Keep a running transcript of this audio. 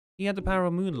He had the power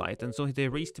of moonlight, and so they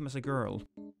raised him as a girl.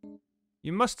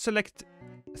 You must select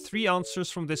 3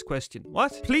 answers from this question.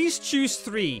 What? Please choose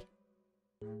 3.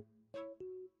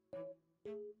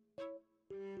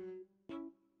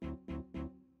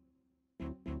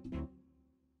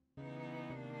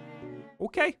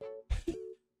 Okay.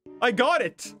 I got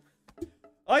it.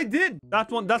 I did.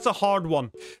 That one, that's a hard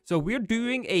one. So we're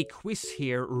doing a quiz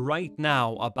here right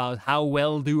now about how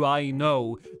well do I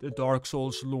know the Dark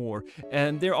Souls lore.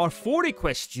 And there are 40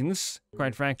 questions,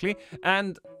 quite frankly.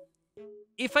 And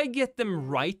if I get them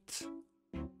right,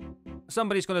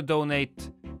 somebody's gonna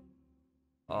donate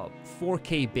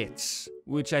 4K bits,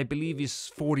 which I believe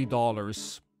is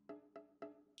 $40.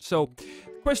 So,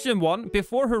 question 1.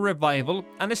 Before her revival,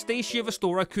 Anastasia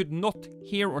Vestora could not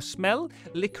hear or smell,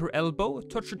 lick her elbow,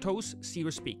 touch her toes, see or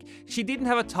speak. She didn't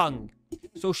have a tongue,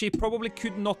 so she probably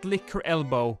could not lick her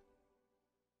elbow.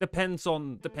 Depends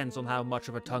on how much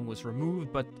of her tongue was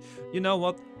removed, but you know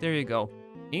what? There you go.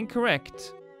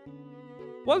 Incorrect.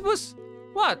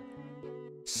 What?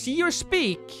 See or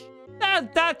speak?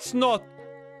 That's not...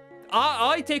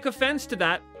 I take offense to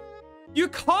that. You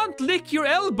can't lick your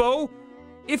elbow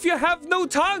if you have no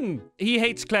tongue! He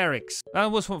hates clerics.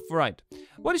 That was right.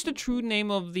 What is the true name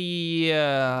of the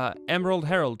Emerald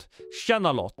Herald?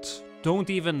 Shanalot. Don't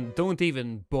even,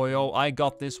 boyo. I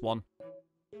got this one.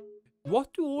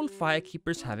 What do all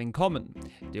firekeepers have in common?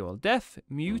 They're all deaf,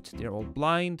 mute, they're all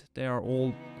blind, they're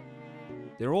all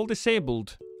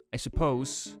disabled, I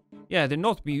suppose. Yeah, they're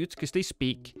not mute because they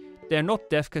speak. They're not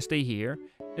deaf because they hear.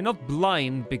 They're not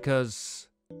blind because...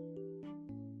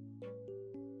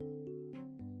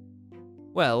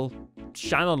 Well,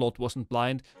 Shanalot wasn't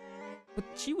blind, but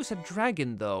she was a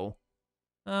dragon, though.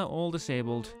 All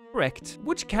disabled. Correct.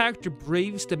 Which character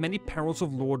braves the many perils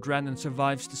of Lordran and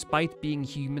survives despite being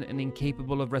human and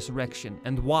incapable of resurrection,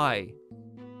 and why?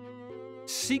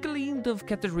 Sigalind of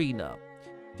Katarina.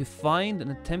 To find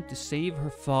and attempt to save her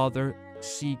father,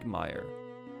 Siegmeyer.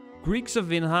 Griggs of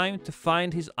Vinheim to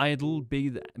find his idol,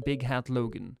 Big Hat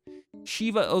Logan.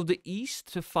 Shiva of the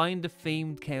East to find the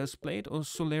famed Chaos Blade, or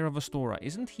Solera Vestora.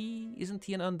 Isn't he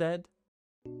an undead?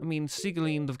 I mean,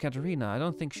 Sigalind of Katarina, I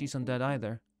don't think she's undead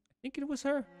either. I think it was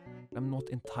her. I'm not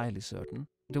entirely certain.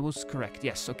 That was correct,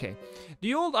 yes, okay.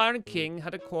 The old Iron King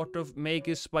had a court of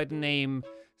magus by the name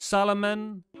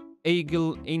Salaman,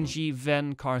 Egil, Ingi,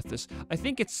 Ven, Karthus. I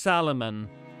think it's Salaman.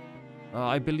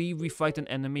 I believe we fight an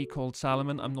enemy called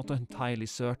Salaman. I'm not entirely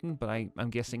certain, but I'm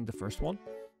guessing the first one.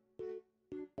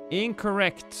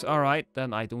 Incorrect. Alright,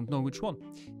 then I don't know which one.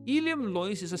 Ilium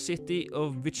Lois is a city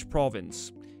of which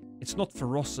province? It's not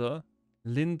Ferossa.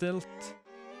 Lindelt.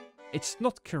 It's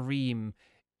not Kareem.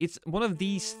 It's one of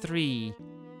these 3.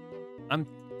 I'm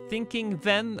thinking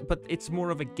Ven, but it's more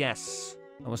of a guess.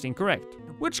 I was incorrect.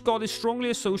 Which god is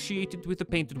strongly associated with the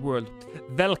painted world?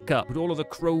 Velka, with all of the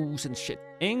crows and shit.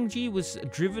 Engi was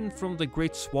driven from the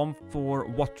Great Swamp for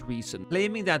what reason?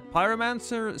 Claiming that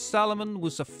pyromancer Salomon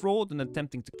was a fraud and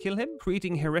attempting to kill him.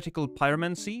 Creating heretical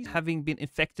pyromancy. Having been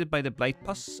infected by the blight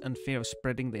pus and fear of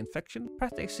spreading the infection.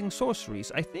 Practicing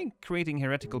sorceries. I think creating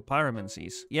heretical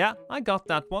pyromancies. Yeah, I got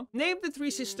that one. Name the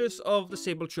 3 sisters of the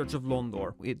Sable Church of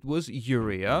Londor. It was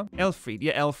Uria. Elfried.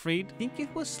 Yeah, Elfried. I think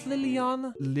it was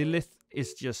Liliana. Lilith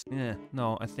is just...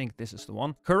 no, I think this is the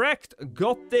one. Correct!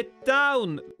 Got it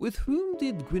down! With whom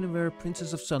did Guinevere,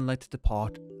 Princess of Sunlight,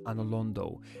 depart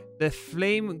Anolondo? The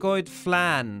Flame God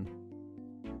Flan.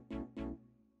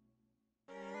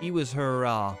 He was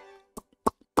her,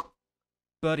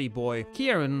 buddy boy.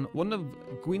 Kieran, one of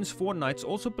Gwyn's 4 knights,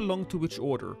 also belonged to which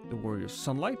order? The Warrior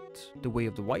Sunlight, the Way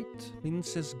of the White,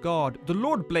 Princess God, the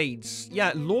Lord Blades.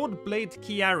 Yeah, Lord Blade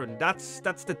Kieran. That's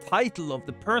the title of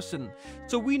the person.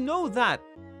 So we know that.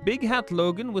 Big Hat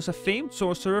Logan was a famed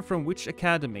sorcerer from which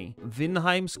academy?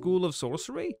 Vinheim School of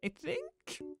Sorcery, I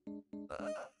think?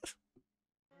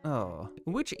 Oh.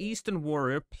 Which Eastern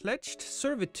warrior pledged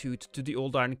servitude to the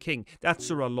Old Iron King? That's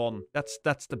Sir Alon. That's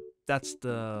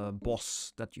the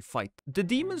boss that you fight. The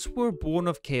demons were born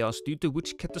of chaos due to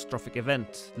which catastrophic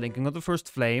event? Linking of the First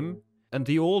Flame, and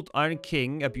the Old Iron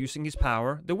King abusing his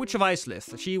power. The Witch of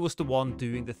Icelith, she was the one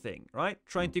doing the thing, right?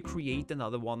 Trying to create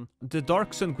another one. The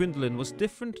Dark Son Gwendolyn was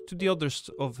different to the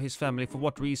others of his family for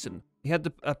what reason? He had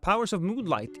the powers of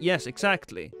moonlight. Yes,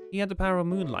 exactly. He had the power of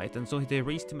moonlight, and so they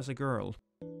raised him as a girl.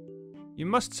 You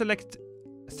must select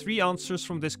 3 answers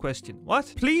from this question.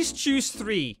 What? Please choose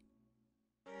 3.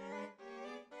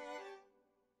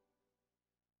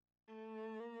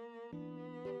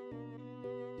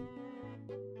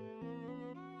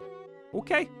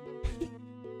 Okay.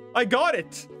 I got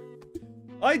it.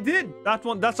 I did. That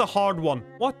one, that's a hard one.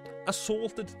 What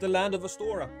assaulted the land of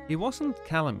Astora? It wasn't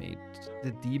Calamite,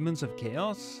 the demons of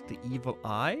chaos, the evil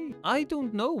eye? I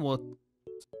don't know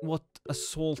what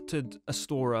assaulted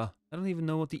Astora. I don't even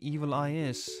know what the evil eye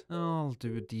is. I'll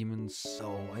do demons.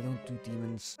 No, I don't do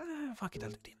demons. Fuck it,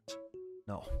 I'll do demons.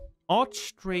 No.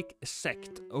 Archdrake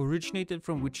sect originated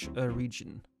from which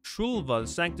region? Shulva,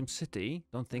 Sanctum City?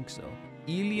 Don't think so.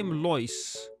 Ilium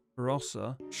Lois,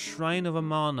 Rossa, Shrine of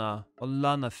Amana, or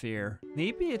Lanafir.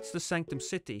 Maybe it's the Sanctum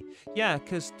City. Yeah,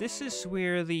 because this is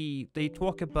where they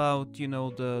talk about, you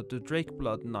know, the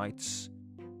Drakeblood Knights.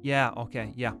 Yeah,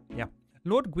 okay, yeah.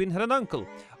 Lord Gwyn had an uncle.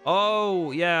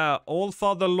 Oh, yeah,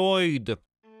 Allfather Lloyd.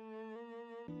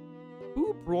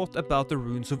 Who brought about the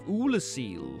ruins of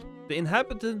Ulasil? The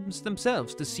inhabitants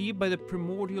themselves, deceived by the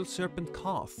primordial serpent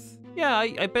Kath. Yeah,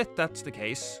 I bet that's the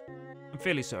case. I'm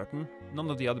fairly certain. None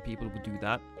of the other people would do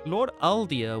that. Lord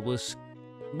Aldia was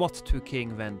what to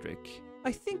King Vendrick?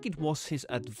 I think it was his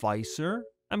advisor.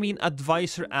 I mean,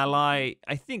 advisor, ally,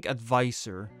 I think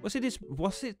advisor. Was it his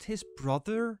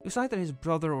brother? It was either his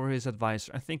brother or his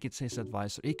advisor. I think it's his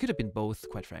advisor. It could have been both,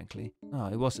 quite frankly. Ah,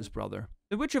 it was his brother.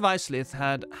 The Witch of Islith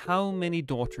had how many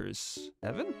daughters?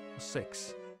 7 or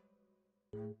 6?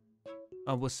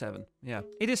 Oh, it was 7, yeah.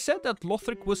 It is said that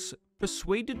Lothric was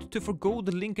persuaded to forgo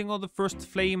the linking of the first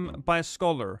flame by a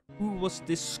scholar. Who was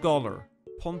this scholar?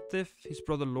 Pontiff, his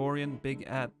brother Lorien, Big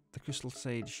at the Crystal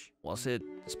Sage. Was it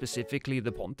specifically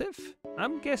the Pontiff?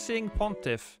 I'm guessing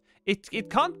Pontiff. It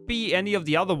can't be any of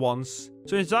the other ones.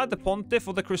 So is that the Pontiff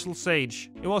or the Crystal Sage?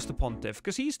 It was the Pontiff,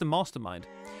 because he's the mastermind.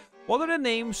 What are the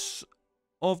names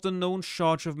of the known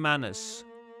Charge of Manus?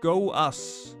 Go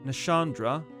Us,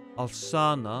 Nashandra,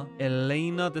 Alsana,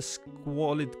 Elena the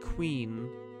Squalid Queen.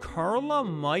 Carla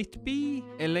might be?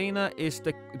 Elena is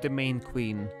the main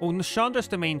queen. Oh, Nashandra's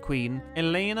the main queen.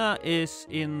 Elena is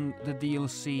in the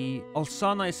DLC.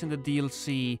 Alsana is in the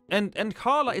DLC. And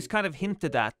Carla is kind of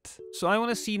hinted at. So I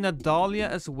want to see Nadalia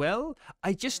as well.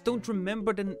 I just don't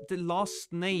remember the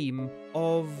last name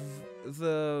of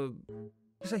the...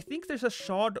 Because I think there's a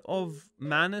Shard of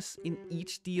Manus in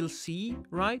each DLC,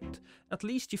 right? At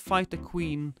least you fight the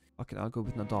queen. Okay, I'll go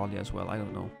with Nadalia as well. I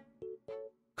don't know.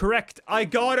 Correct. I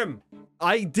got him.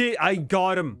 I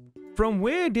got him. From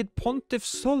where did Pontiff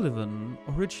Sullivan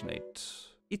originate?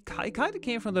 It kind of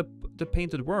came from the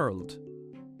Painted World.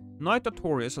 Knight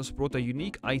Artorius has brought a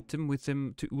unique item with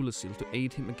him to Ulasil to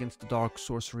aid him against the dark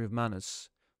sorcery of Manus.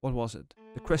 What was it?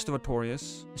 The Crest of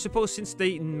Artorius? I suppose since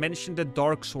they mentioned the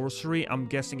dark sorcery, I'm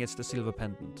guessing it's the Silver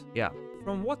Pendant. Yeah.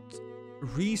 From what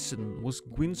reason was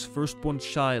Gwyn's firstborn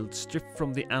child stripped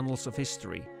from the annals of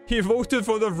history? He voted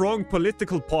for the wrong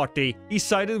political party. He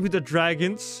sided with the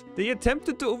dragons. They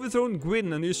attempted to overthrow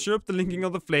Gwyn and usurp the linking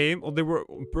of the flame, or they were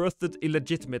birthed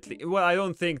illegitimately. Well, I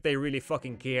don't think they really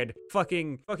fucking cared.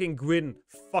 Fucking Gwyn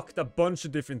fucked a bunch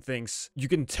of different things. You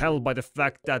can tell by the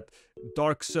fact that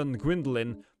Dark Sun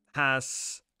Gwendolyn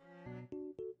has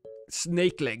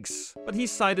snake legs, but he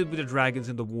sided with the dragons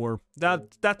in the war.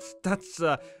 That's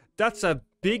a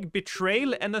big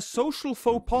betrayal and a social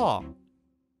faux pas.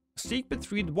 Secret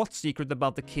read what secret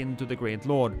about the kin to the Great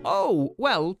Lord? Oh,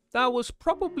 well, that was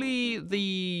probably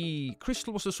the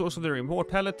crystal was the source of their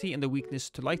immortality and the weakness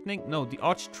to lightning. No, the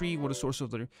arch tree was the source of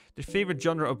their favorite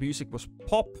genre of music was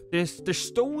pop. The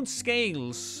stone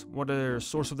scales were the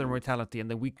source of their mortality and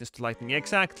the weakness to lightning.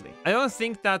 Exactly. I don't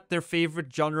think that their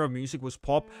favorite genre of music was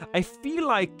pop. I feel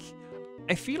like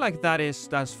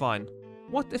that's fine.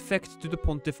 What effect do the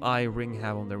Pontiff Eye ring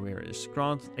have on their wearers?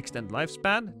 Grant extend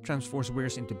lifespan, transforms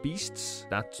wearers into beasts.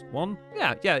 That's one.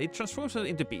 Yeah, it transforms them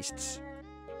into beasts.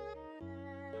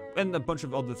 And a bunch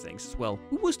of other things as well.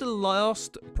 Who was the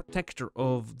last protector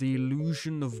of the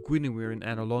illusion of Guinevere in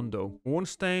Anolondo?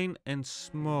 Ornstein and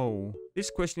Smo. This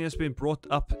question has been brought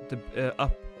up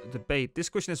debate. This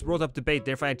question has brought up debate,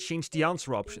 therefore I changed the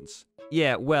answer options.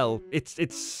 Yeah, well,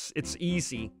 it's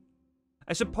easy.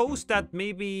 I suppose that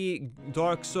maybe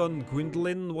Dark Sun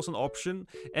Gwendolyn was an option,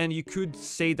 and you could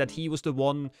say that he was the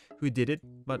one who did it,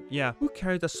 but yeah. Who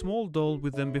carried a small doll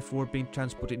with them before being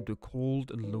transported into a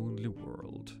cold and lonely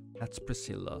world? That's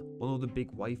Priscilla, one of the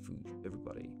big waifus,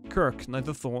 everybody. Kirk, Knight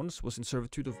of Thorns, was in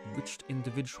servitude of a witched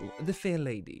individual, the Fair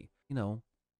Lady. You know,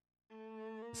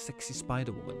 the sexy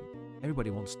spider woman.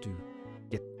 Everybody wants to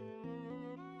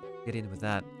get in with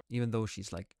that, even though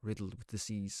she's like riddled with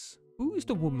disease. Who is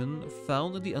the woman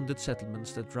found in the undead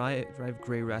settlements that drive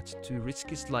Grey Rat to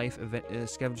risk his life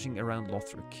scavenging around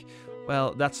Lothric?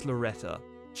 Well, that's Loretta.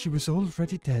 She was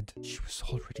already dead.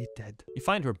 You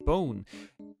find her bone.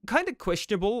 Kind of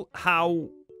questionable how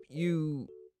you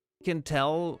can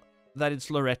tell that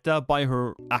it's Loretta by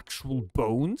her actual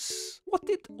bones? What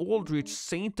did Aldrich,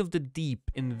 Saint of the Deep,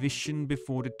 envision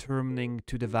before determining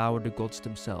to devour the gods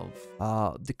themselves?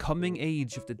 The coming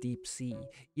age of the deep sea.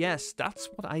 Yes, that's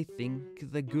what I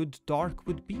think the good dark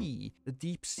would be. The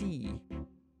deep sea.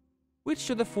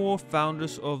 Which are the 4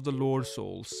 founders of the Lord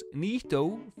Souls?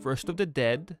 Nito, First of the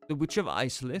Dead, the Witch of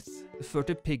Islith, the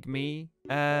Furtive Pygmy,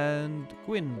 and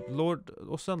Gwyn, Lord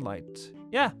of Sunlight.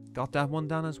 Yeah, got that one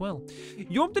down as well.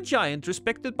 Yorm the Giant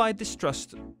respected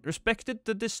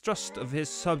the distrust of his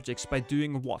subjects by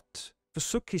doing what?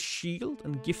 Forsook his shield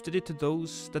and gifted it to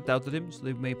those that doubted him so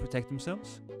they may protect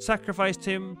themselves. Sacrificed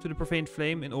him to the profane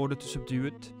flame in order to subdue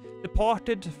it.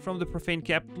 Departed from the profane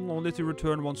capital only to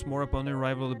return once more upon the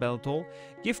arrival of the Beltol.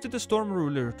 Gifted the storm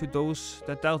ruler to those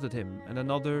that doubted him and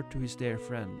another to his dear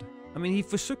friend. I mean, he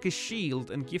forsook his shield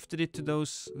and gifted it to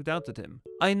those who doubted him.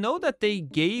 I know that they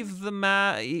gave the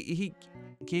he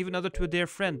gave another to a dear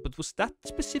friend, but was that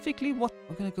specifically what?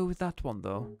 I'm gonna go with that one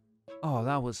though. Oh,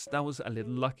 that was a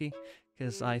little lucky,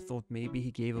 because I thought maybe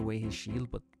he gave away his shield,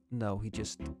 but no, he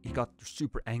got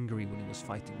super angry when he was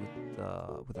fighting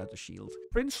without a shield.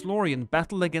 Prince Lorien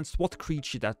battled against what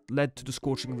creature that led to the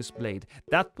scorching of his blade?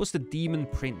 That was the Demon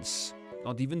Prince.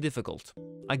 Not even difficult.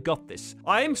 I got this.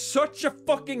 I am such a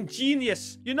fucking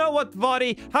genius. You know what,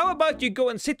 Vari? How about you go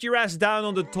and sit your ass down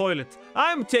on the toilet?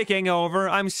 I'm taking over.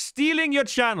 I'm stealing your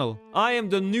channel. I am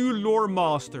the new lore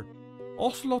master.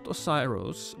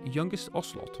 Osiris' youngest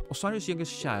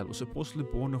child was supposedly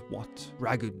born of what?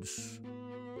 Dragons.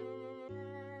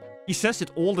 He says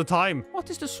it all the time. What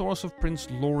is the source of Prince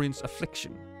Lorien's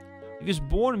affliction? He was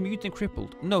born mute and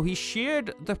crippled. No, he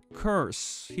shared the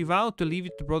curse. He vowed to leave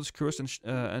it the brother's curse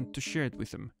and to share it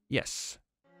with him. Yes.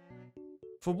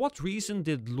 For what reason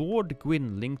did Lord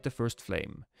Gwyn link the first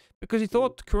flame? Because he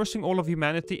thought cursing all of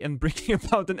humanity and bringing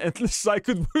about an endless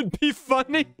cycle would be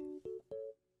funny.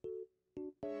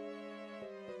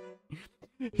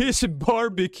 His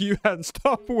barbecue had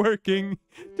stopped working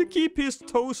to keep his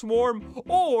toes warm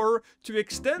or to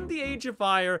extend the age of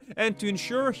fire and to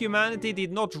ensure humanity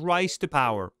did not rise to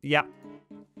power. Yeah.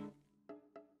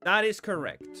 That is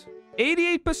correct.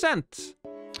 88%.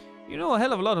 You know a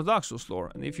hell of a lot of Dark Souls lore,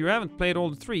 and if you haven't played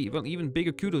all the 3, well, even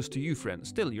bigger kudos to you, friend.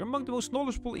 Still, you're among the most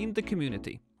knowledgeable in the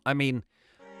community. I mean,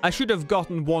 I should have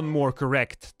gotten one more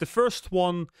correct. The first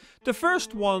one,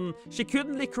 she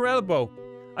couldn't lick her elbow.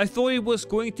 I thought it was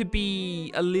going to be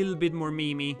a little bit more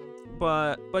memey,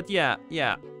 but yeah,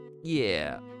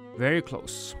 very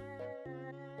close.